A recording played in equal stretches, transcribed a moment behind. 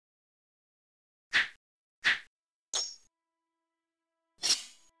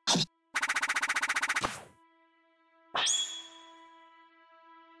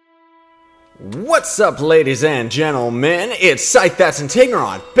What's up, ladies and gentlemen? It's Scythe, that's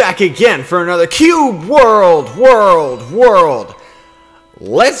Intigneron, back again for another Cube World.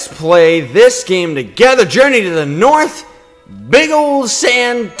 Let's play this game together. Journey to the North, big old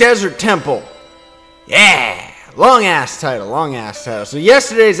sand desert temple. Yeah, long ass title. So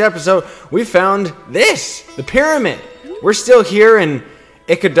yesterday's episode, we found this, the pyramid. We're still here in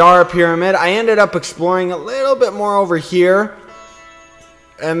Ikadara Pyramid. I ended up exploring a little bit more over here.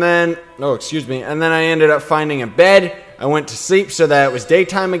 And then, and then I ended up finding a bed. I went to sleep so that it was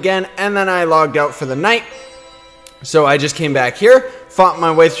daytime again, and then I logged out for the night. So I just came back here, fought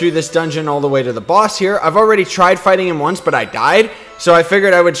my way through this dungeon all the way to the boss here. I've already tried fighting him once, but I died. So I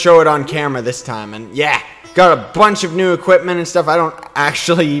figured I would show it on camera this time. And yeah, got a bunch of new equipment and stuff. I don't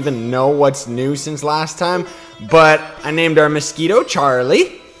actually even know what's new since last time. But I named our mosquito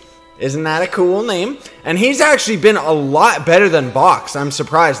Charlie. Isn't that a cool name? And he's actually been a lot better than Box. I'm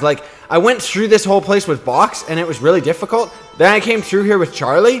surprised. Like, I went through this whole place with Box, and it was really difficult. Then I came through here with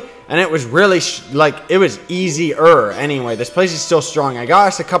Charlie, and it was really, it was easier. Anyway, this place is still strong. I got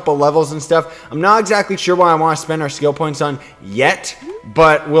us a couple levels and stuff. I'm not exactly sure what I want to spend our skill points on yet,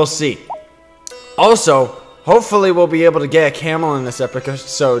 but we'll see. Also, hopefully we'll be able to get a camel in this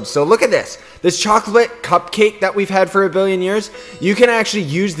episode. So look at this. This chocolate cupcake that we've had for a billion years, you can actually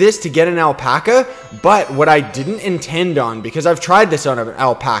use this to get an alpaca. But what I didn't intend on, because I've tried this on an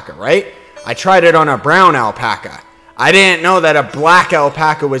alpaca, right? I tried it on a brown alpaca. I didn't know that a black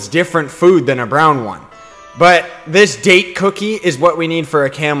alpaca was different food than a brown one. But this date cookie is what we need for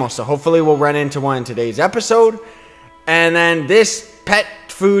a camel. So hopefully we'll run into one in today's episode. And then this pet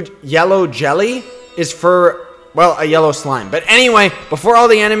food yellow jelly is for, well, a yellow slime. But anyway, before all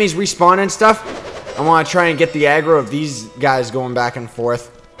the enemies respawn and stuff, I want to try and get the aggro of these guys going back and forth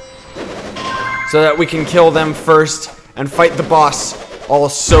so that we can kill them first and fight the boss all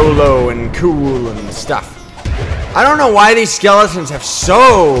solo and cool and stuff. I don't know why these skeletons have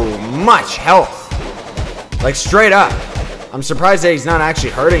so much health. Like, straight up. I'm surprised that he's not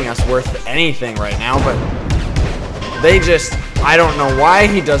actually hurting us worth anything right now, but they just, I don't know why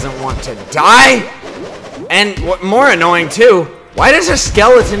he doesn't want to die. And what more annoying too, why does a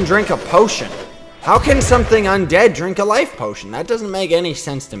skeleton drink a potion? How can something undead drink a life potion? That doesn't make any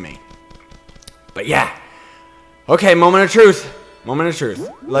sense to me. But yeah. Okay, moment of truth.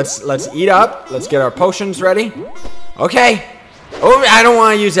 Let's eat up. Let's get our potions ready. Okay. Oh, I don't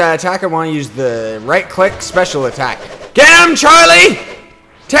want to use that attack. I want to use the right click special attack. Get him, Charlie!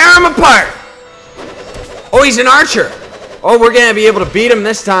 Tear him apart! Oh, he's an archer. Oh, we're going to be able to beat him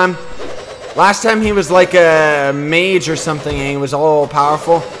this time. Last time he was like a mage or something and he was all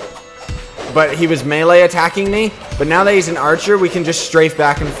powerful. But he was melee attacking me. But now that he's an archer, we can just strafe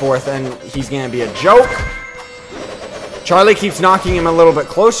back and forth and he's going to be a joke. Charlie keeps knocking him a little bit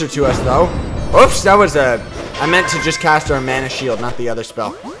closer to us though. Oops, that was a... I meant to just cast our mana shield, not the other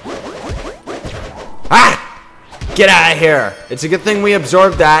spell. Ah! Get out of here. It's a good thing we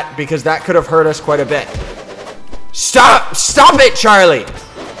absorbed that because that could have hurt us quite a bit. Stop! Stop it, Charlie!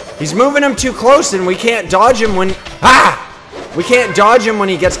 He's moving him too close and we can't dodge him when... We can't dodge him when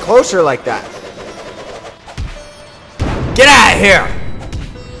he gets closer like that. Get out of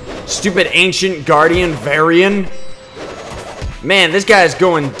here! Stupid ancient guardian varian. Man, this guy's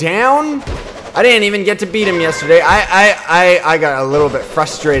going down. I didn't even get to beat him yesterday. I got a little bit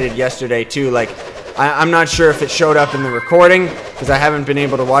frustrated yesterday too. Like, I'm not sure if it showed up in the recording because I haven't been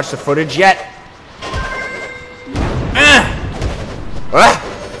able to watch the footage yet.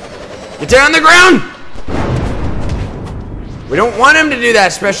 Get down on the ground! We don't want him to do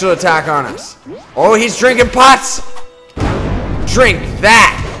that special attack on us. Oh, he's drinking pots. Drink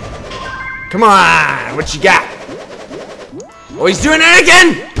that. Come on, what you got? Oh, he's doing it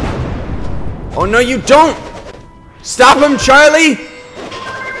again! Oh, no, you don't! Stop him, Charlie!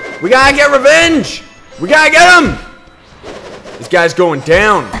 We gotta get revenge! We gotta get him! This guy's going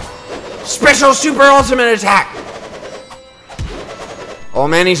down. Special super ultimate attack! Oh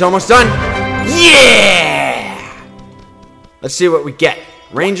man, he's almost done. Yeah! Let's see what we get.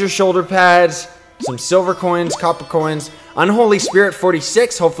 Ranger shoulder pads, some silver coins, copper coins, Unholy Spirit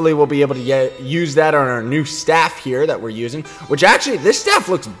 46. Hopefully we'll be able to use that on our new staff here that we're using. Which actually, this staff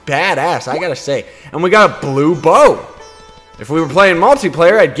looks badass, I gotta say. And we got a blue bow. If we were playing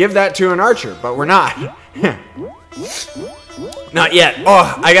multiplayer, I'd give that to an archer, but we're not. Not yet.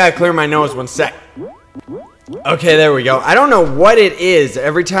 Oh, I gotta clear my nose 1 sec. Okay, there we go. I don't know what it is.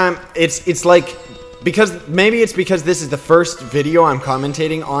 Every time, it's like, maybe it's because this is the first video I'm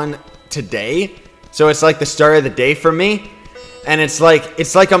commentating on today. So it's like the start of the day for me. And it's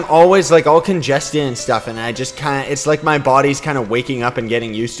like I'm always like all congested and stuff, and I just kind of, it's like my body's kind of waking up and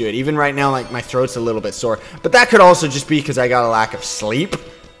getting used to it. Even right now, like my throat's a little bit sore, but that could also just be because I got a lack of sleep.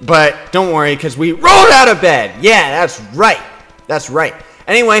 But don't worry, because we rolled out of bed. Yeah, that's right. That's right.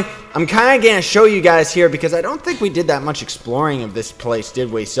 Anyway, I'm kind of gonna show you guys here because I don't think we did that much exploring of this place,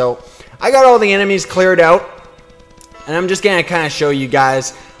 did we? So I got all the enemies cleared out, and I'm just gonna kind of show you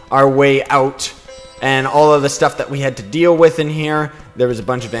guys our way out. And all of the stuff that we had to deal with in here. There was a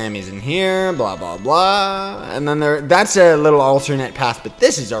bunch of enemies in here, blah, blah, blah. And then that's a little alternate path, but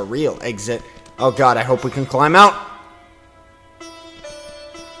this is our real exit. Oh god, I hope we can climb out.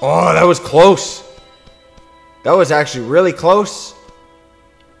 Oh, that was close. That was actually really close.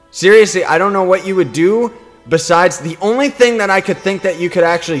 Seriously, I don't know what you would do besides the only thing that I could think that you could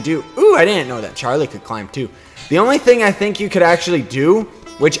actually do. Ooh, I didn't know that Charlie could climb too. The only thing I think you could actually do,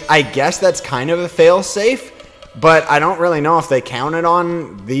 which I guess that's kind of a fail-safe, but I don't really know if they counted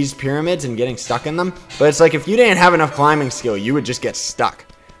on these pyramids and getting stuck in them. But it's like if you didn't have enough climbing skill, you would just get stuck.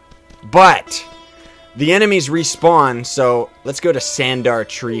 But the enemies respawn, so let's go to Sandar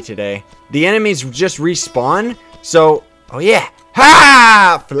Tree today. The enemies just respawn, so, oh yeah.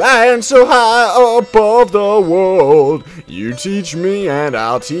 Ha! Flying so high above the world. You teach me and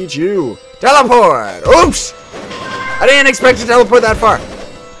I'll teach you. Teleport! Oops! I didn't expect to teleport that far.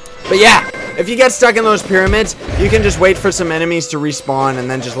 But yeah, if you get stuck in those pyramids, you can just wait for some enemies to respawn and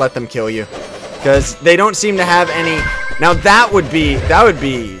then just let them kill you. Because they don't seem to have any... Now that would be...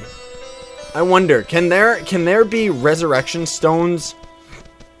 I wonder, can there be resurrection stones?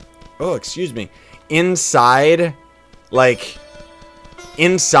 Oh, excuse me. Inside, like,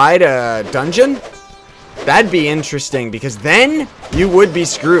 inside a dungeon? That'd be interesting, because then you would be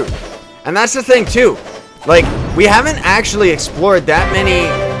screwed. And that's the thing, too. Like, we haven't actually explored that many...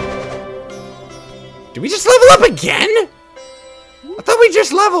 Did we just level up again? I thought we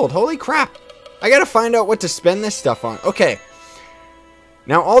just leveled. Holy crap. I gotta find out what to spend this stuff on. Okay.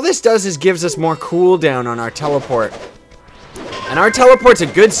 Now, all this does is gives us more cooldown on our teleport. And our teleport's a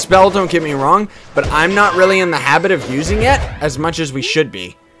good spell, don't get me wrong, but I'm not really in the habit of using it as much as we should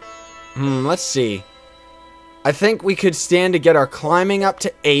be. Let's see. I think we could stand to get our climbing up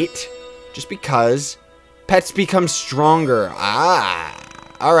to 8, just because. Pets become stronger.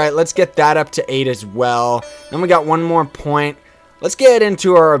 Alright, let's get that up to 8 as well. Then we got one more point. Let's get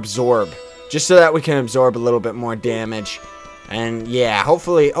into our absorb, just so that we can absorb a little bit more damage. And yeah,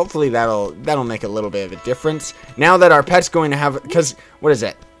 hopefully that'll make a little bit of a difference. Now that our pet's going to have, because what is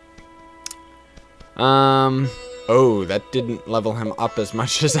it? Oh, that didn't level him up as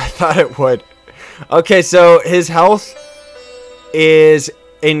much as I thought it would. Okay, so his health is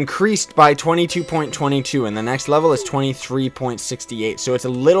increased by 22.22, and the next level is 23.68, so it's a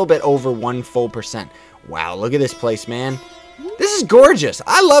little bit over 1 full percent. Wow, look at this place, man. This is gorgeous.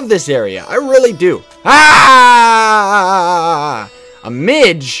 I love this area. I really do. Ah! A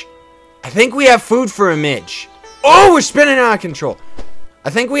midge? I think we have food for a midge. Oh, we're spinning out of control.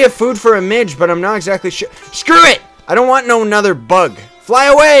 I think we have food for a midge, but I'm not exactly sure. Screw it! I don't want no another bug. Fly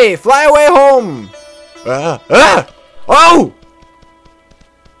away! Fly away home! Oh!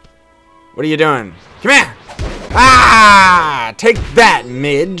 What are you doing? Come here! Ah! Take that,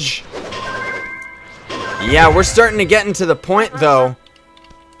 midge. Yeah, we're starting to get into the point, though,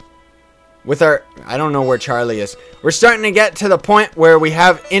 with our... I don't know where Charlie is. We're starting to get to the point where we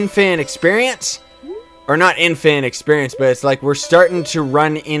have infinite experience. Or not infinite experience, but it's like we're starting to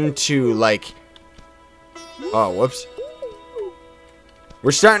run into, like... Oh, whoops.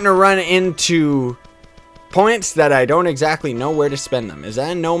 We're starting to run into points that I don't exactly know where to spend them. Is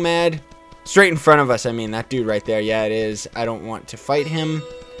that a nomad? Straight in front of us, I mean, that dude right there. Yeah, it is. I don't want to fight him.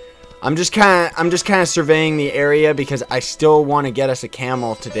 I'm just kind of surveying the area because I still want to get us a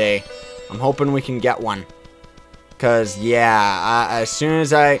camel today. I'm hoping we can get one. Because, yeah, as soon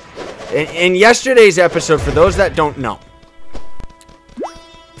as in yesterday's episode, for those that don't know.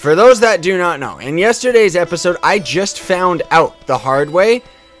 For those that do not know, in yesterday's episode, I just found out the hard way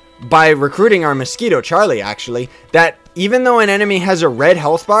by recruiting our mosquito, Charlie, actually, that even though an enemy has a red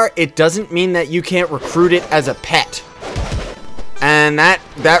health bar, it doesn't mean that you can't recruit it as a pet. And that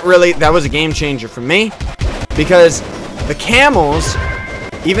was a game changer for me, because the camels,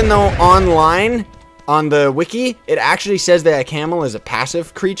 even though online on the wiki it actually says that a camel is a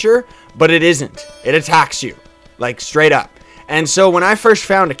passive creature, but it isn't. It attacks you, like straight up. And so when I first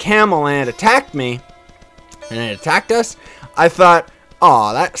found a camel and it attacked me, and it attacked us, I thought,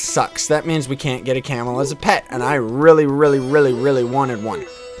 oh, that sucks. That means we can't get a camel as a pet, and I really wanted one.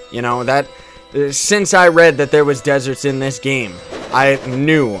 You know, that since I read that there was deserts in this game, I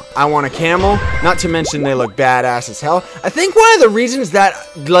knew I want a camel. Not to mention they look badass as hell. I think one of the reasons that,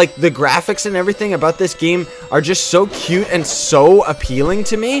 like, the graphics and everything about this game are just so cute and so appealing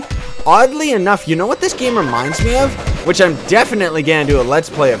to me. Oddly enough, you know what this game reminds me of? Which I'm definitely gonna do a Let's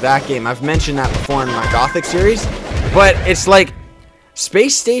Play of that game. I've mentioned that before in my Gothic series. But it's like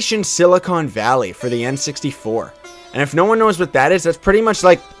Space Station Silicon Valley for the N64. And if no one knows what that is, that's pretty much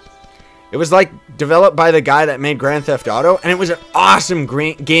like... It was like developed by the guy that made Grand Theft Auto, and it was an awesome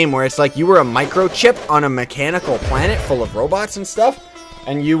game where it's like you were a microchip on a mechanical planet full of robots and stuff,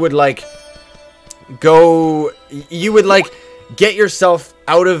 and you would like get yourself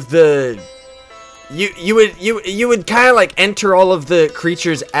out of the you would kind of like enter all of the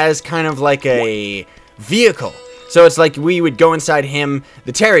creatures as kind of like a vehicle. So it's like we would go inside him,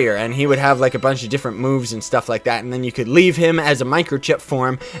 the terrier, and he would have like a bunch of different moves and stuff like that, and then you could leave him as a microchip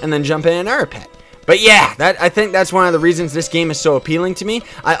form and then jump in another pet. But yeah, I think that's one of the reasons this game is so appealing to me.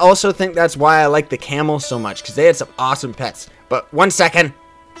 I also think that's why I like the camel so much, because they had some awesome pets. But 1 second.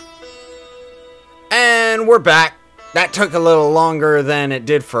 And we're back. That took a little longer than it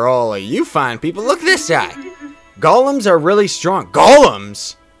did for all of you fine people. Look at this guy. Golems are really strong.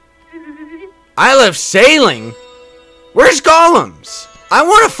 Golems? I love sailing. Where's golems? I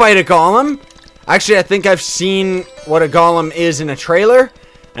want to fight a golem. Actually, I think I've seen what a golem is in a trailer,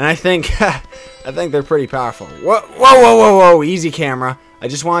 and I think they're pretty powerful. Whoa, whoa, whoa, whoa, whoa! Easy, camera. I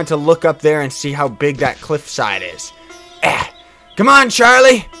just wanted to look up there and see how big that cliffside is. Come on,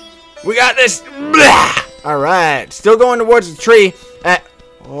 Charlie. We got this. All right, still going towards the tree.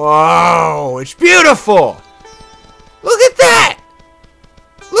 Whoa, it's beautiful. Look at that.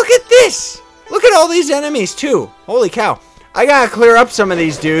 Look at this. Look at all these enemies, too. Holy cow. I gotta clear up some of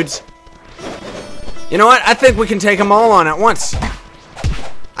these dudes. You know what? I think we can take them all on at once.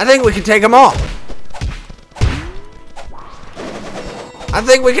 I think we can take them all. I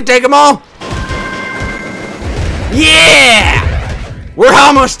think we can take them all. Yeah! We're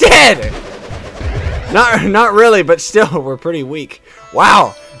almost dead. Not really, but still, we're pretty weak.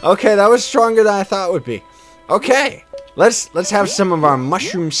 Wow. Okay, that was stronger than I thought it would be. Okay. Let's have some of our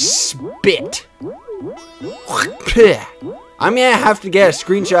mushroom spit. I'm gonna have to get a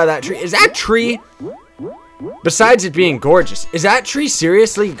screenshot of that tree. Is that tree, besides it being gorgeous, is that tree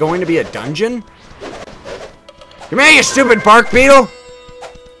seriously going to be a dungeon? Come here, you stupid bark beetle.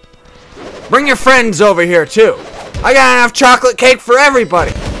 Bring your friends over here, too. I got enough chocolate cake for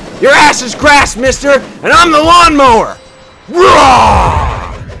everybody. Your ass is grass, mister, and I'm the lawnmower. Roar!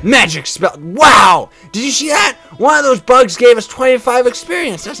 Magic spell. Wow! Did you see that? One of those bugs gave us 25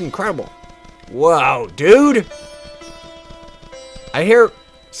 experience. That's incredible. Wow, dude. I hear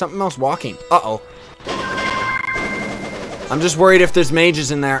something else walking. Uh-oh. I'm just worried if there's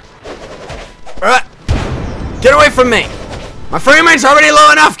mages in there. Get away from me. My frame rate's already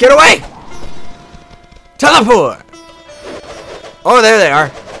low enough. Get away. Teleport. Oh, there they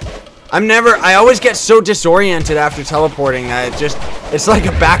are. I always get so disoriented after teleporting that it's like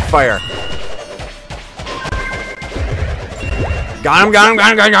a backfire. Got him, got him,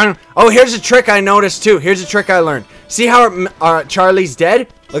 got him, got him, got him. Oh, here's a trick I noticed too. Here's a trick I learned. See how Charlie's dead?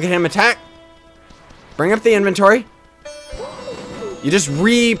 Look at him attack. Bring up the inventory. You just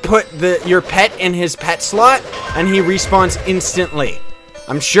re-put your pet in his pet slot, and he respawns instantly.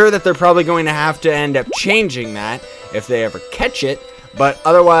 I'm sure that they're probably going to have to end up changing that if they ever catch it. But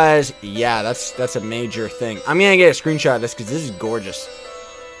otherwise, yeah, that's a major thing. I'm gonna get a screenshot of this because this is gorgeous.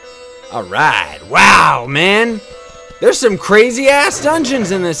 Alright. Wow, man. There's some crazy ass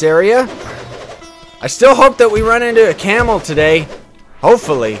dungeons in this area. I still hope that we run into a camel today.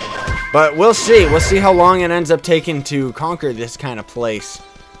 Hopefully. But we'll see. We'll see how long it ends up taking to conquer this kind of place.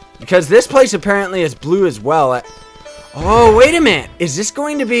 Because this place apparently is blue as well. Oh, wait a minute. Is this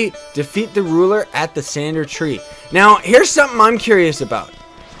going to be defeat the ruler at the Sander Tree? Now, here's something I'm curious about.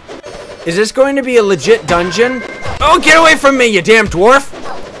 Is this going to be a legit dungeon? Oh, get away from me, you damn dwarf!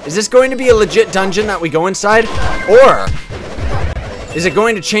 Is this going to be a legit dungeon that we go inside? Or is it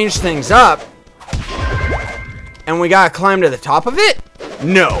going to change things up and we gotta climb to the top of it?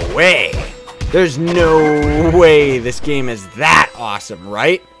 No way. There's no way this game is that awesome,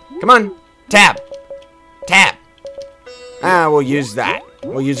 right? Come on. Tab. Tab. We'll use that.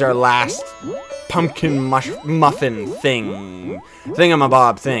 We'll use our last pumpkin muffin thing.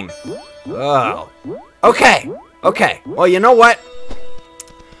 Thingamabob thing. Oh. Okay. Okay. Well, you know what?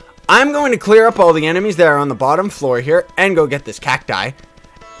 I'm going to clear up all the enemies that are on the bottom floor here and go get this cacti.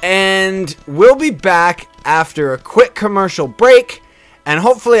 And we'll be back after a quick commercial break. And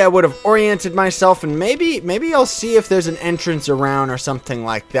hopefully I would have oriented myself and maybe I'll see if there's an entrance around or something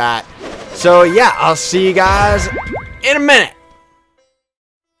like that. So yeah, I'll see you guys in a minute.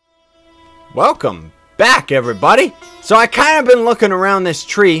 Welcome back, everybody. So I kind of been looking around this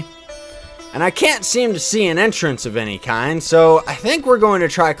tree, and I can't seem to see an entrance of any kind, so I think we're going to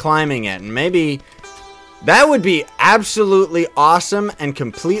try climbing it, and maybe that would be absolutely awesome and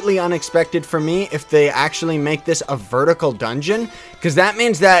completely unexpected for me if they actually make this a vertical dungeon, because that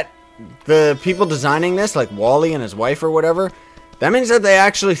means that the people designing this, like Wollay and his wife or whatever, that means that they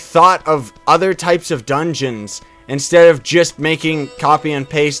actually thought of other types of dungeons instead of just making copy and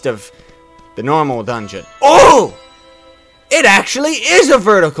paste of the normal dungeon. Oh! It actually is a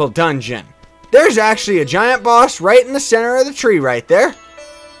vertical dungeon. There's actually a giant boss right in the center of the tree right there.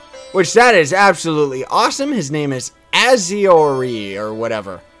 Which that is absolutely awesome. His name is Aziori or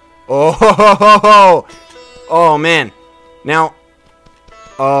whatever. Oh, ho, ho, ho, ho. Oh man. Now,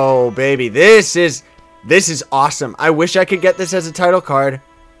 oh baby, this is awesome. I wish I could get this as a title card,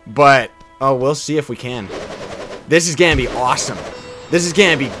 but oh, we'll see if we can. This is gonna be awesome. This is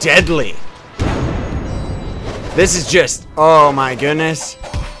gonna be deadly. This is just, oh my goodness.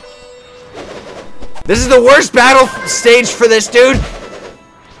 This is the worst battle stage for this dude.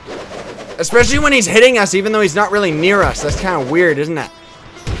 Especially when he's hitting us, even though he's not really near us. That's kind of weird, isn't it?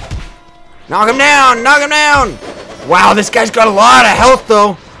 Knock him down! Knock him down! Wow, this guy's got a lot of health,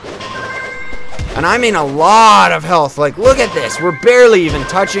 though. And I mean a lot of health. Like, look at this. We're barely even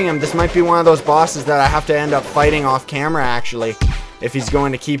touching him. This might be one of those bosses that I have to end up fighting off camera, actually, if he's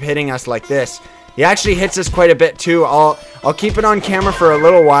going to keep hitting us like this. He actually hits us quite a bit, too. I'll keep it on camera for a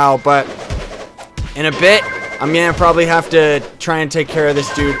little while, but in a bit, I'm gonna probably have to try and take care of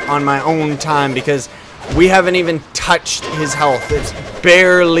this dude on my own time because we haven't even touched his health. It's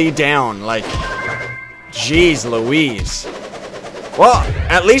barely down. Like, jeez Louise. Well,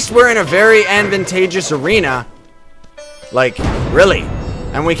 at least we're in a very advantageous arena. Like, really.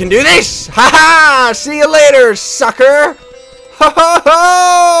 And we can do this! Ha-ha! See you later, sucker!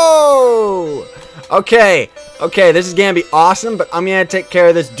 Ho-ho-ho! Okay, this is gonna be awesome, but I'm gonna take care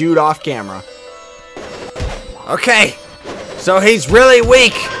of this dude off camera. Okay, so he's really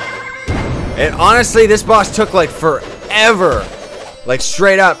weak. And honestly, this boss took like forever. Like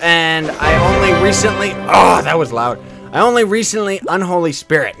straight up. And I only recently, oh, that was loud. I only recently, unholy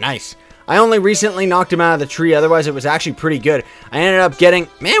spirit, nice. I only recently knocked him out of the tree, otherwise it was actually pretty good. I ended up getting,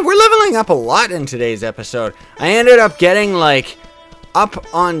 man, we're leveling up a lot in today's episode. I ended up getting like up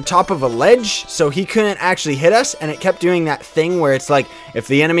on top of a ledge so he couldn't actually hit us, and it kept doing that thing where it's like if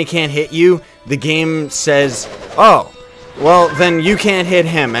the enemy can't hit you, the game says, oh, well then you can't hit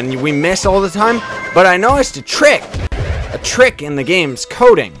him, and we miss all the time. But I noticed a trick in the game's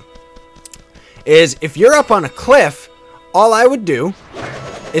coding is if you're up on a cliff, all I would do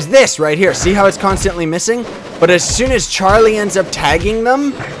is this right here. See how it's constantly missing? But as soon as Charlie ends up tagging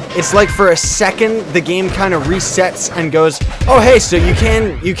them, it's like for a second the game kind of resets and goes, oh hey, so you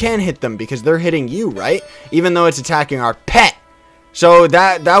can hit them because they're hitting you, right? Even though it's attacking our pet. So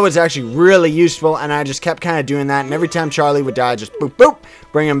that was actually really useful, and I just kept kind of doing that, and every time Charlie would die, just boop boop,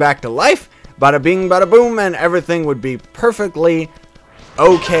 bring him back to life, bada bing bada boom, and everything would be perfectly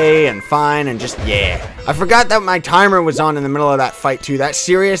okay and fine, and just, yeah. I forgot that my timer was on in the middle of that fight too. That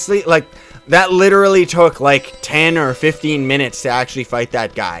seriously, like, that literally took like 10 or 15 minutes to actually fight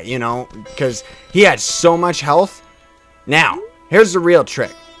that guy, you know, because he had so much health. Now, here's the real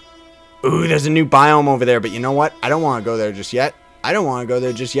trick. Ooh, there's a new biome over there, but you know what? I don't want to go there just yet. I don't want to go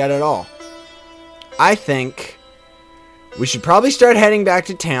there just yet at all. I think we should probably start heading back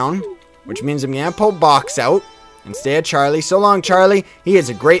to town, which means I'm going to pull Box out and stay at Charlie. So long, Charlie. He is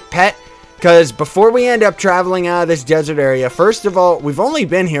a great pet. Because before we end up traveling out of this desert area, first of all, we've only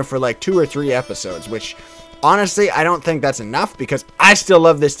been here for like 2 or 3 episodes, which honestly, I don't think that's enough because I still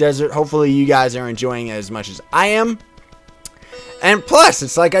love this desert. Hopefully you guys are enjoying it as much as I am. And plus,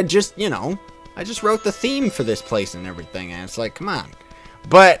 it's like I just wrote the theme for this place and everything, and it's like, come on.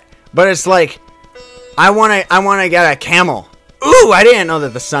 But it's like, I wanna get a camel. Ooh, I didn't know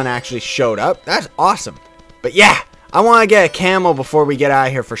that the sun actually showed up. That's awesome. But yeah, I want to get a camel before we get out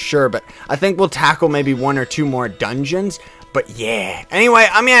of here for sure, but I think we'll tackle maybe 1 or 2 more dungeons. But yeah. Anyway,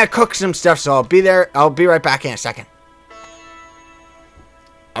 I'm going to cook some stuff, so I'll be there. I'll be right back in a second.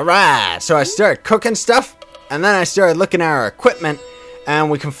 Alright, so I started cooking stuff, and then I started looking at our equipment,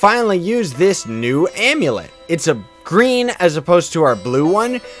 and we can finally use this new amulet. It's a green as opposed to our blue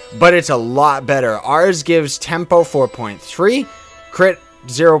one, but it's a lot better. Ours gives tempo 4.3, crit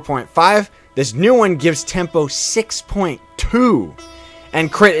 0.5. This new one gives tempo 6.2, and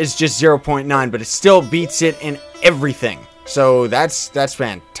crit is just 0.9, but it still beats it in everything. So that's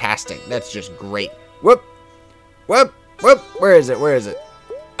fantastic. That's just great. Whoop, whoop, whoop. Where is it? Where is it?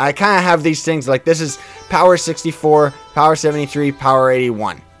 I kind of have these things like this is power 64, power 73, power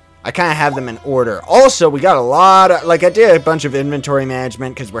 81. I kind of have them in order. Also, we got a lot of, like I did a bunch of inventory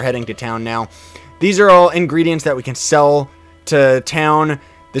management because we're heading to town now. These are all ingredients that we can sell to town.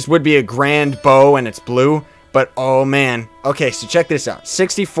 This would be a grand bow and it's blue, but oh man. Okay, so check this out.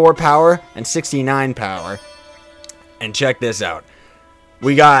 64 power and 69 power. And check this out.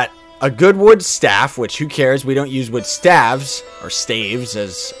 We got a good wood staff, which who cares? We don't use wood staves, or staves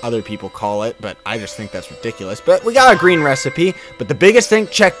as other people call it, but I just think that's ridiculous. But we got a green recipe, but the biggest thing,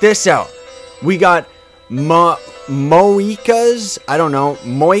 check this out. We got Moika's, I don't know,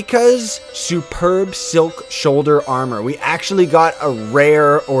 Moika's superb silk shoulder armor. We actually got a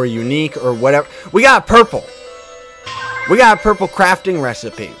rare or unique or whatever. We got purple. We got a purple crafting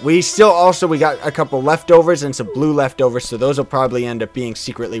recipe. We got a couple leftovers and some blue leftovers, so those will probably end up being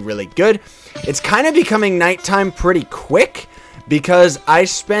secretly really good. It's kind of becoming nighttime pretty quick because I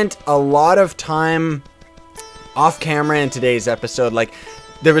spent a lot of time off camera in today's episode. Like,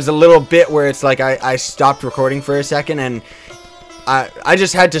 there was a little bit where it's like I stopped recording for a second, and I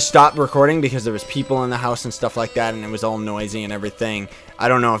just had to stop recording because there was people in the house and stuff like that, and it was all noisy and everything. I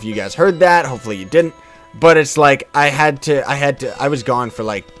don't know if you guys heard that. Hopefully you didn't. But it's like I was gone for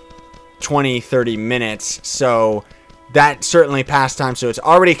like 20-30 minutes, so that certainly passed time. So it's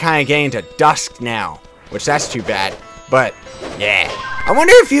already kind of getting to dusk now, which that's too bad. But yeah, I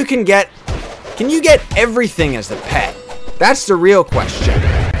wonder if you can get everything as a pet? That's the real question.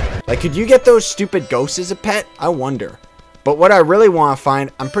 Like, could you get those stupid ghosts as a pet? I wonder. But what I really want to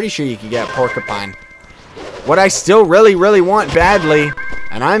find, I'm pretty sure you could get a porcupine. What I still really want badly,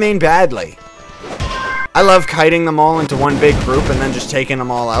 and I mean badly, I love kiting them all into one big group and then just taking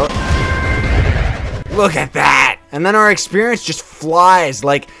them all out. Look at that! And then our experience just flies.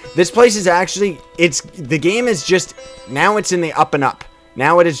 Like, this place is actually, the game is just, now it's in the up and up.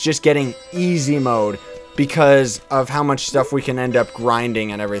 Now it is just getting easy mode because of how much stuff we can end up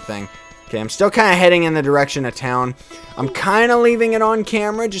grinding and everything. Okay, I'm still kind of heading in the direction of town. I'm kind of leaving it on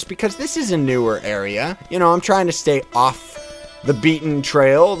camera just because this is a newer area. You know, I'm trying to stay off the beaten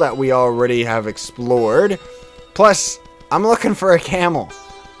trail that we already have explored. Plus, I'm looking for a camel.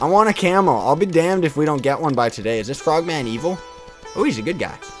 I want a camel. I'll be damned if we don't get one by today. Is this Frogman evil? Oh, he's a good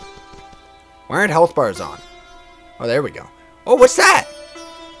guy. Why aren't health bars on? Oh, there we go. Oh, what's that?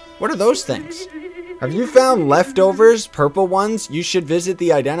 What are those things? Have you found leftovers, purple ones? You should visit the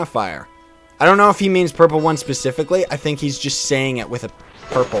identifier. I don't know if he means purple ones specifically. I think he's just saying it with a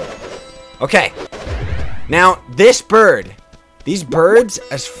purple. Okay. Now, this bird. These birds,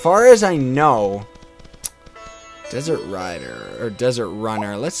 as far as I know, Desert Rider or Desert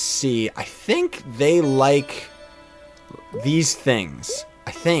Runner, let's see. I think they like these things.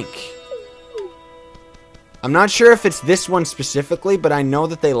 I think. I'm not sure if it's this one specifically, but I know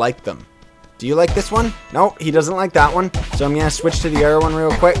that they like them. Do you like this one? No, he doesn't like that one. So I'm going to switch to the other one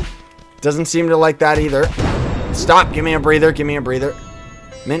real quick. Doesn't seem to like that either. Stop. Give me a breather. Give me a breather.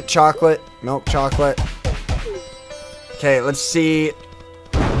 Mint chocolate. Milk chocolate. Okay, let's see.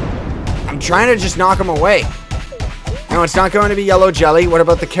 I'm trying to just knock them away. No, it's not going to be yellow jelly. What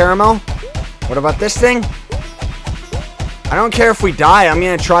about the caramel? What about this thing? I don't care if we die. I'm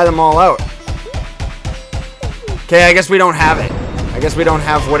going to try them all out. Okay, I guess we don't have it. I guess we don't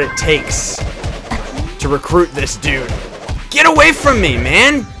have what it takes to recruit this dude. Get away from me,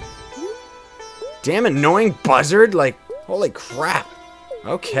 man! Damn annoying buzzard. Like, holy crap.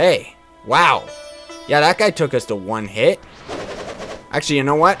 Okay. Wow. Yeah, that guy took us to one hit. Actually, you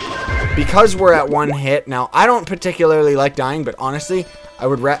know what? Because we're at one hit, now, I don't particularly like dying, but honestly, I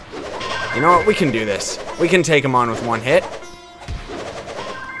would you know what? We can do this. We can take him on with one hit.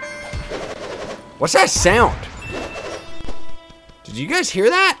 What's that sound? Did you guys hear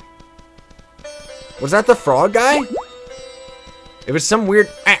that? Was that the frog guy? It was some weird...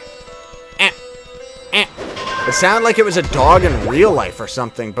 It sounded like it was a dog in real life or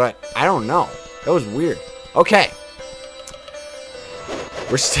something, but I don't know. That was weird. Okay.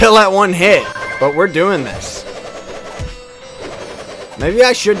 We're still at one hit, but we're doing this. Maybe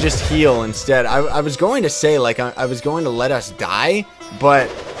I should just heal instead. I was going to say, like, I was going to let us die, but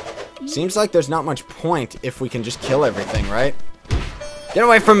seems like there's not much point if we can just kill everything, right? Get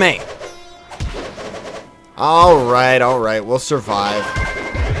away from me! Alright, alright. We'll survive.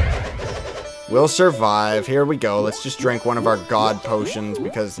 We'll survive. Here we go. Let's just drink one of our god potions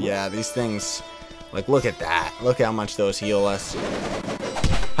because, yeah, these things... Like, look at that. Look how much those heal us.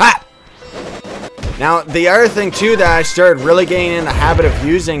 Ha! Now, the other thing, too, that I started really getting in the habit of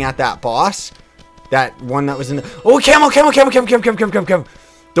using at that boss, that one that was in the... Oh, camel, camel, camel, camel, camel, camel, camel, camel, camel.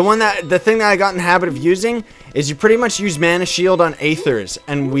 The thing that I got in the habit of using is you pretty much use Mana Shield on Aethers,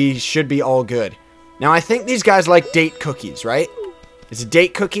 and we should be all good. Now, I think these guys like date cookies, right? Is a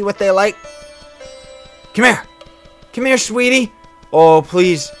date cookie what they like? Come here. Come here, sweetie. Oh,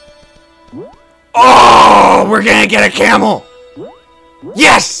 please. Oh, we're gonna get a camel.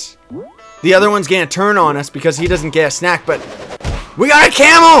 Yes! The other one's gonna turn on us because he doesn't get a snack, but we got a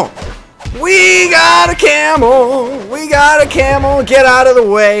camel! We got a camel! We got a camel! Get out of the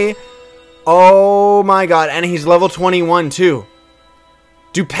way! Oh my god, and he's level 21 too.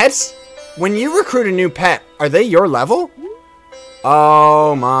 Do pets, when you recruit a new pet, are they your level?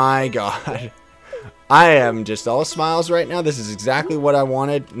 Oh my god. I am just all smiles right now. This is exactly what I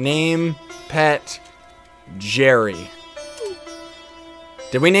wanted. Name pet Jerry.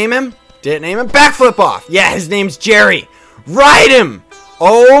 Did we name him? Did it name him? Backflip off! Yeah, his name's Jerry! Ride him!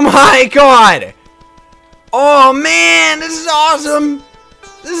 Oh my god! Oh man, this is awesome!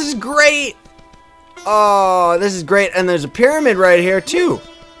 This is great! Oh, this is great. And there's a pyramid right here too.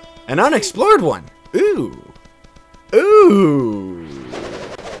 An unexplored one. Ooh. Ooh.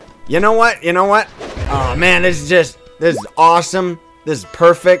 You know what? You know what? Oh man, this is awesome. This is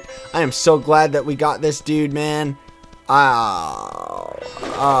perfect. I am so glad that we got this dude, man. I'm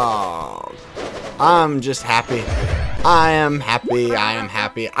just happy. I am happy. I am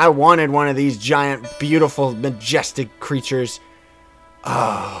happy. I wanted one of these giant, beautiful, majestic creatures.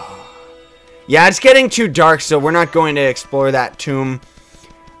 Oh. Yeah, it's getting too dark, so we're not going to explore that tomb.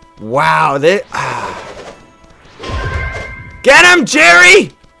 Wow, Get him,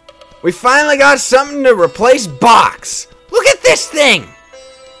 Jerry! We finally got something to replace Box. Look at this thing!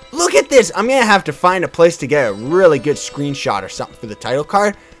 Look at this! I'm gonna have to find a place to get a really good screenshot or something for the title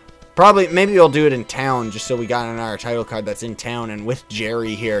card. Probably, maybe we'll do it in town, just so we got another title card that's in town and with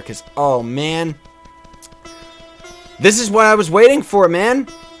Jerry here, because, oh man. This is what I was waiting for, man.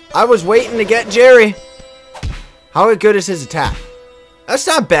 I was waiting to get Jerry. How good is his attack? That's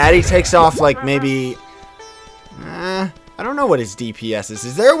not bad. He takes off, like, maybe... I don't know what his DPS is.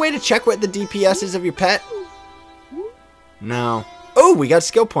 Is there a way to check what the DPS is of your pet? No. Oh, we got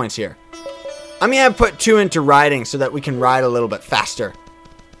skill points here. I'm gonna put 2 into riding so that we can ride a little bit faster.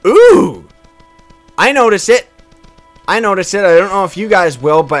 Ooh! I notice it. I notice it. I don't know if you guys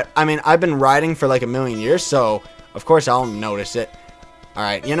will, but, I mean, I've been riding for like a million years, so, of course, I'll notice it.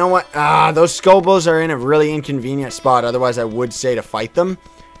 Alright, you know what? Those Skobos are in a really inconvenient spot. Otherwise, I would say to fight them.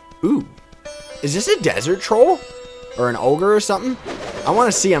 Ooh. Is this a desert troll? Or an ogre or something? I want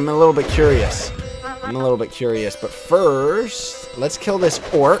to see. I'm a little bit curious. I'm a little bit curious. But first, let's kill this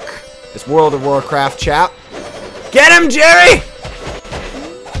orc. This World of Warcraft chap. Get him, Jerry!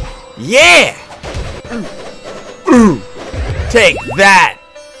 Yeah! Ooh. Take that!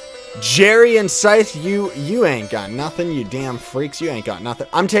 Jerry and Scythe, you ain't got nothing, you damn freaks. You ain't got nothing.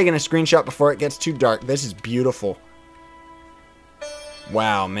 I'm taking a screenshot before it gets too dark. This is beautiful.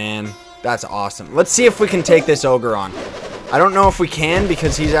 Wow, man. That's awesome. Let's see if we can take this ogre on. I don't know if we can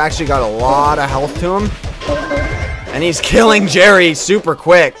because he's actually got a lot of health to him. And he's killing Jerry super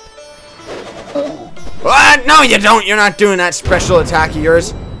quick. What? No, you don't. You're not doing that special attack of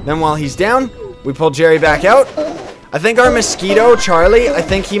yours. Then while he's down, we pull Jerry back out. I think our mosquito, Charlie, I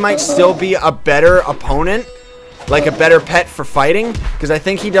think he might still be a better opponent. Like a better pet for fighting. Because I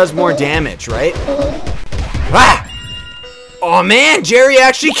think he does more damage, right? Ah! Oh man, Jerry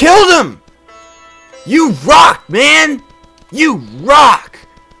actually killed him! You rock, man! You rock!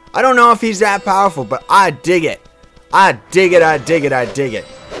 I don't know if he's that powerful, but I dig it. I dig it, I dig it, I dig it.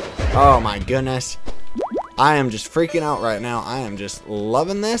 Oh my goodness. I am just freaking out right now. I am just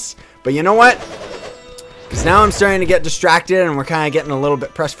loving this. But you know what? Because now I'm starting to get distracted and we're kind of getting a little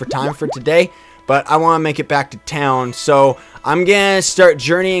bit pressed for time for today. But I want to make it back to town. So I'm going to start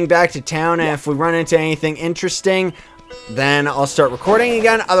journeying back to town. And if we run into anything interesting, then I'll start recording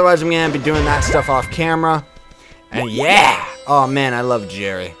again. Otherwise, I'm going to be doing that stuff off camera. And yeah. Oh, man, I love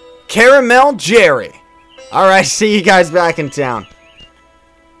Jerry. Caramel Jerry. Alright, see you guys back in town.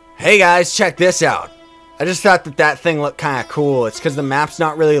 Hey, guys, check this out. I just thought that thing looked kind of cool. It's because the map's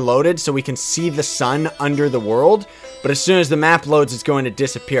not really loaded, so we can see the sun under the world. But as soon as the map loads, it's going to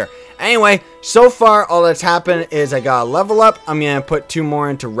disappear. Anyway, so far, all that's happened is I got a level up. I'm going to put 2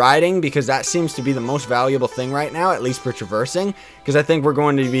 more into riding because that seems to be the most valuable thing right now, at least for traversing. Because I think we're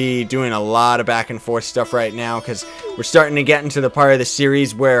going to be doing a lot of back and forth stuff right now because we're starting to get into the part of the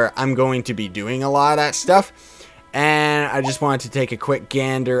series where I'm going to be doing a lot of that stuff. And I just wanted to take a quick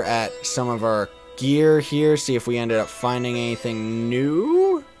gander at some of our gear here, see if we ended up finding anything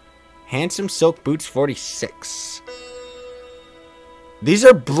new. Handsome Silk Boots 46. These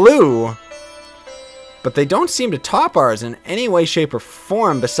are blue. but they don't seem to top ours in any way, shape, or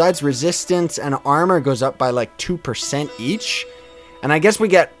form. Besides, resistance and armor goes up by like 2% each. And I guess we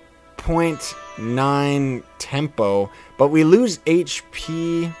get 0.9 tempo, but we lose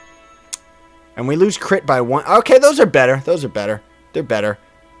HP. And we lose crit by 1. Okay, those are better. Those are better. They're better.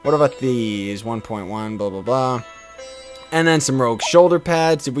 What about these? 1.1, blah, blah, blah. And then some rogue shoulder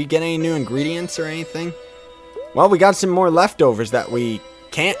pads. Did we get any new ingredients or anything? Well, we got some more leftovers that we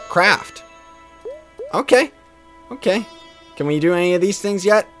can't craft. Okay. Okay. Can we do any of these things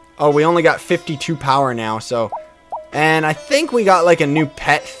yet? Oh, we only got 52 power now, so... And I think we got like a new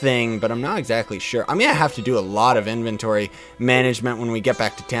pet thing, but I'm not exactly sure. I'm gonna have to do a lot of inventory management when we get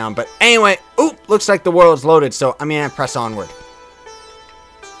back to town. But anyway, oop, looks like the world's loaded, so I'm gonna press onward.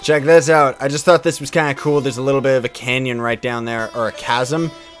 Check this out. I just thought this was kind of cool. There's a little bit of a canyon right down there, or a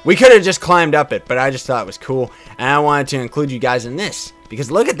chasm. We could have just climbed up it, but I just thought it was cool. And I wanted to include you guys in this, because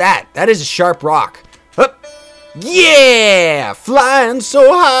look at that. That is a sharp rock. Hup. Yeah! Flying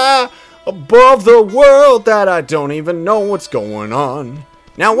so high above the world that I don't even know what's going on.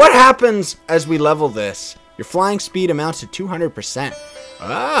 Now, what happens as we level this? Your flying speed amounts to 200%.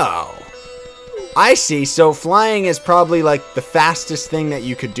 Oh. I see. So flying is probably like the fastest thing that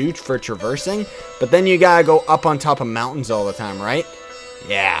you could do for traversing. But then you gotta go up on top of mountains all the time, right?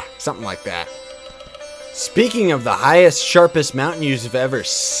 Yeah, something like that. Speaking of the highest, sharpest mountain you've ever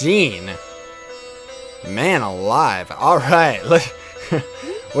seen. Man alive. Alright, look.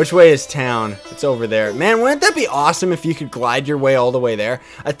 Which way is town? It's over there. Man, wouldn't that be awesome if you could glide your way all the way there?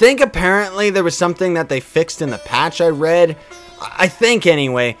 I think apparently there was something that they fixed in the patch I read. I think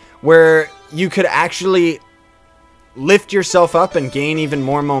anyway, where you could actually lift yourself up and gain even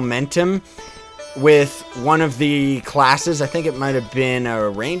more momentum with one of the classes. I think it might have been a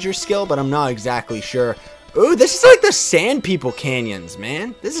ranger skill, but I'm not exactly sure. Ooh, this is like the Sand People Canyons,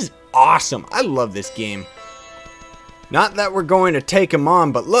 man. This is awesome. I love this game. Not that we're going to take him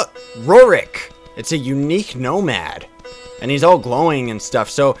on, but look, Rorik. It's a unique nomad. And he's all glowing and stuff.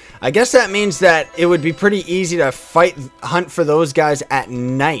 So I guess that means that it would be pretty easy to hunt for those guys at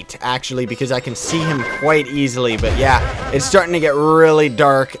night, actually, because I can see him quite easily. But yeah, it's starting to get really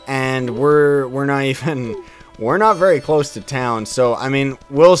dark, and we're not very close to town. So I mean,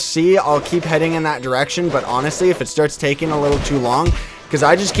 we'll see. I'll keep heading in that direction, but honestly, if it starts taking a little too long, because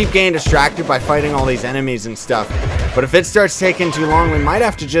I just keep getting distracted by fighting all these enemies and stuff. But if it starts taking too long, we might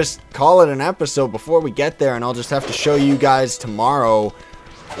have to just call it an episode before we get there, and I'll just have to show you guys tomorrow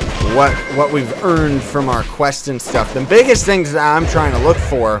what we've earned from our quest and stuff. The biggest things that I'm trying to look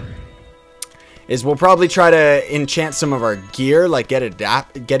for is we'll probably try to enchant some of our gear, like get it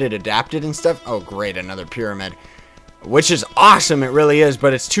adapted and stuff. Oh great, another pyramid. Which is awesome, it really is,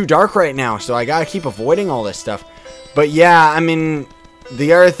 but it's too dark right now, so I gotta keep avoiding all this stuff. But yeah, I mean,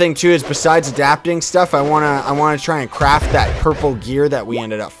 the other thing too is besides adapting stuff, I wanna try and craft that purple gear that we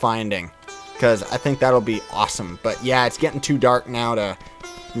ended up finding, because I think that'll be awesome. But yeah, it's getting too dark now to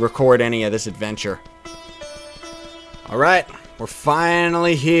record any of this adventure. Alright, we're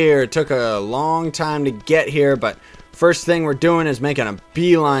finally here. It took a long time to get here, but first thing we're doing is making a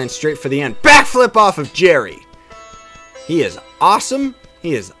beeline straight for the end. Backflip off of Jerry! He is awesome.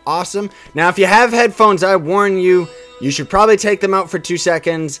 He is awesome. Now, if you have headphones, I warn you, you should probably take them out for 2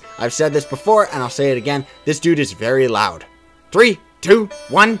 seconds. I've said this before, and I'll say it again. This dude is very loud. 3, 2,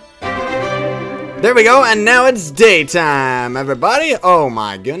 1. There we go, and now it's daytime, everybody. Oh,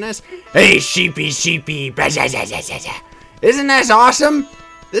 my goodness. Hey, sheepy, sheepy. Isn't this awesome?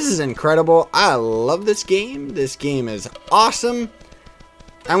 This is incredible. I love this game. This game is awesome.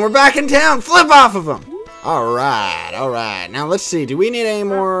 And we're back in town. Flip off of them. Alright, alright. Now, let's see. Do we need any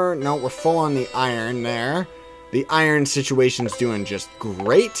more? No, we're full on the iron there. The iron situation's doing just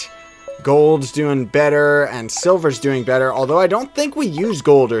great. Gold's doing better, and silver's doing better. Although I don't think we use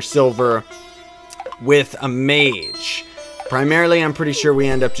gold or silver with a mage. Primarily, I'm pretty sure we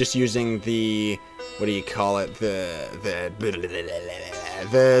end up just using the... what do you call it? The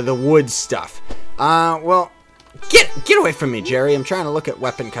wood stuff. Well... Get away from me, Jerry. I'm trying to look at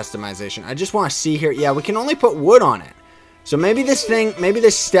weapon customization. I just want to see here. Yeah, we can only put wood on it. So maybe this thing, maybe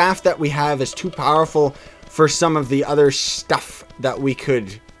this staff that we have is too powerful for some of the other stuff that we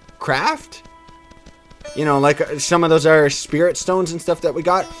could craft. You know, like some of those are spirit stones and stuff that we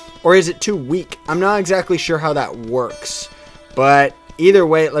got. Or is it too weak? I'm not exactly sure how that works. But either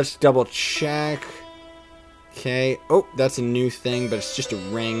way, let's double check. Okay. Oh, that's a new thing, but it's just a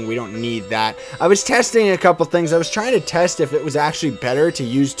ring. We don't need that. I was testing a couple things. I was trying to test if it was actually better to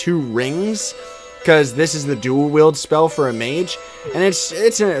use 2 rings, because this is the dual wield spell for a mage, and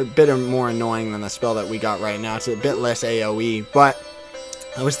it's a bit more annoying than the spell that we got right now. It's a bit less AoE, but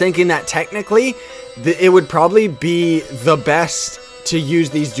I was thinking that technically it would probably be the best to use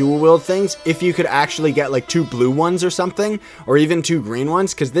these dual wield things if you could actually get like 2 blue ones or something, or even 2 green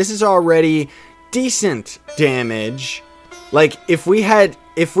ones, because this is already decent damage. Like if we had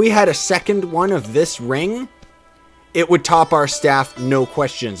a second one of this ring, it would top our staff, no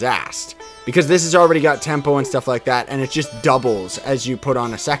questions asked, because this has already got tempo and stuff like that, and it just doubles as you put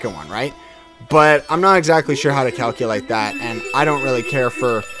on a second one, right? But I'm not exactly sure how to calculate that, and I don't really care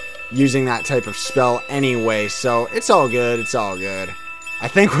for using that type of spell anyway, so it's all good, it's all good. I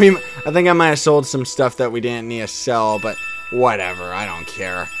think I might have sold some stuff that we didn't need to sell, but whatever, I don't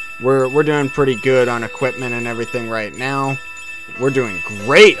care. We're doing pretty good on equipment and everything right now. We're doing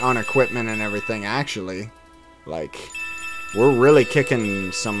great on equipment and everything, actually. Like, we're really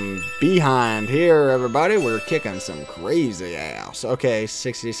kicking some behind here, everybody. We're kicking some crazy ass. Okay,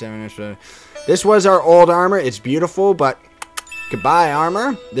 67. This was our old armor. It's beautiful, but goodbye,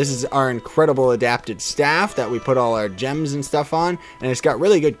 armor. This is our incredible adapted staff that we put all our gems and stuff on, and it's got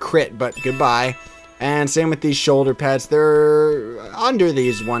really good crit, but goodbye. And same with these shoulder pads. They're under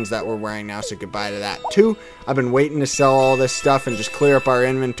these ones that we're wearing now, so goodbye to that too. I've been waiting to sell all this stuff and just clear up our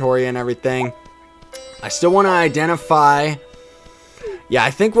inventory and everything. I still want to identify. Yeah,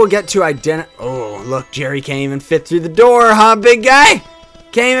 I think we'll get to identify. Oh, look, Jerry can't even fit through the door, huh, big guy?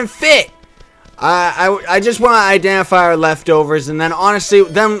 Can't even fit. I just want to identify our leftovers, and then honestly,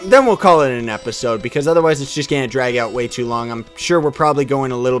 then we'll call it an episode, because otherwise it's just going to drag out way too long. I'm sure we're probably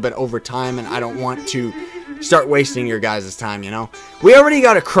going a little bit over time, and I don't want to start wasting your guys' time, you know? We already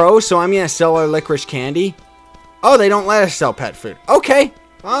got a crow, so I'm going to sell our licorice candy. Oh, they don't let us sell pet food. Okay.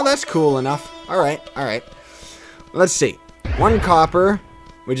 Well, that's cool enough. Alright, alright. Let's see. 1 copper.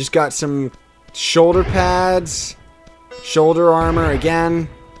 We just got some shoulder pads. Shoulder armor again.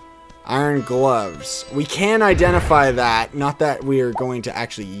 Iron gloves. We can identify that. Not that we are going to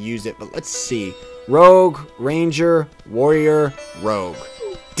actually use it, but let's see. Rogue, Ranger, Warrior, Rogue.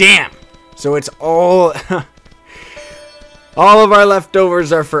 Damn! So it's all... all of our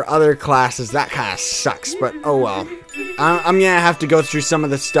leftovers are for other classes. That kind of sucks, but oh well. I'm gonna have to go through some of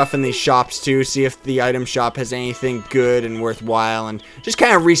the stuff in these shops too, see if the item shop has anything good and worthwhile, and just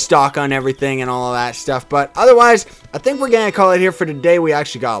kind of restock on everything and all of that stuff. But otherwise, I think we're gonna call it here for today. We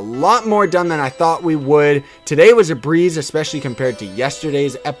actually got a lot more done than I thought we would. Today was a breeze, especially compared to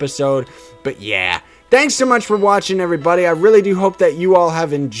yesterday's episode. But yeah, thanks so much for watching, everybody. I really do hope that you all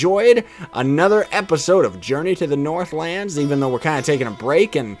have enjoyed another episode of Journey to the Northlands, even though we're kind of taking a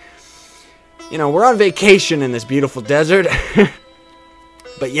break and, you know, we're on vacation in this beautiful desert.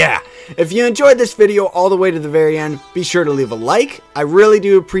 But yeah, if you enjoyed this video all the way to the very end, be sure to leave a like. I really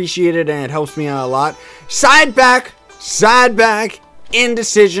do appreciate it, and it helps me out a lot. Side back,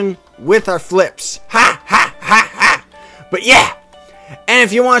 indecision with our flips. Ha, ha, ha, ha. But yeah. And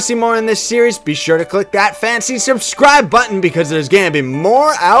if you want to see more in this series, be sure to click that fancy subscribe button, because there's going to be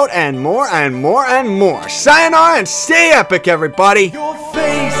more out and more and more and more. Sayonara and stay epic, everybody. Your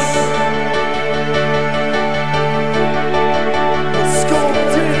face